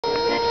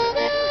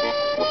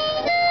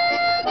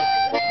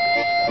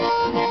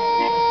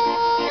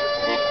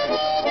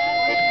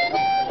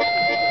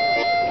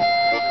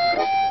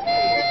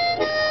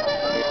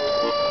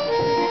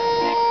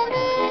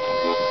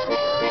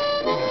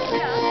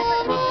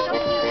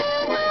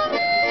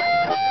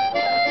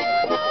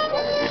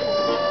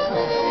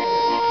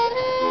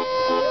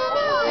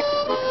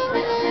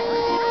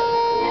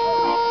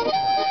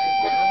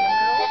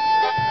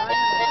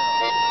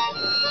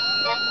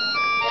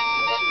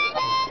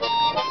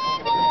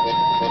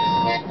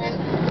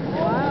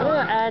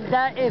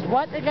that is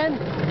what again?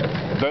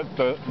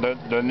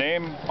 The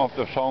name of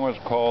the song is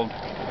called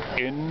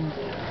In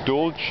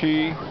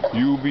Dulci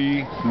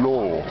Ubi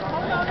Lo.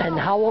 And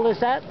how old is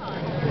that?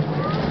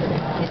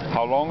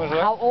 How long is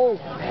that? How old?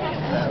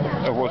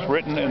 It was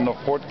written in the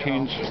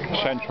 14th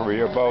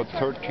century, about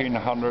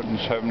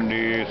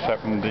 1370,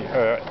 70,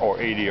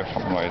 or 80 or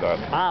something like that.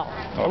 Wow.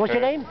 Okay. And what's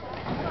your name?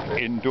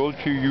 In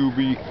Dulci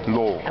Ubi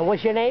Lo. And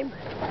what's your name?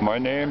 My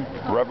name,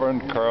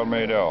 Reverend Carl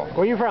Maydell.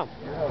 Where are you from?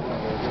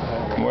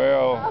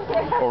 Well,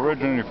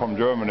 originally from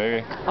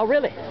Germany. Oh,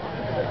 really?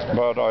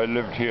 But I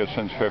lived here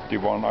since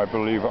 '51. I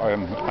believe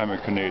I'm a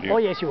Canadian. Oh,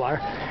 yes, you are.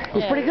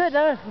 It's pretty good,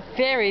 huh?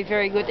 Very,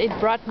 very good. It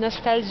brought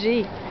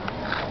nostalgia.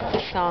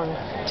 This song,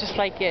 just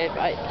like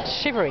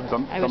shivering. The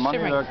money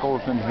shivering. that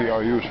goes in here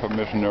I use for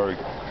missionary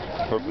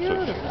purposes.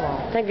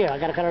 Beautiful. Thank you. I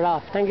got to cut it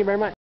off. Thank you very much.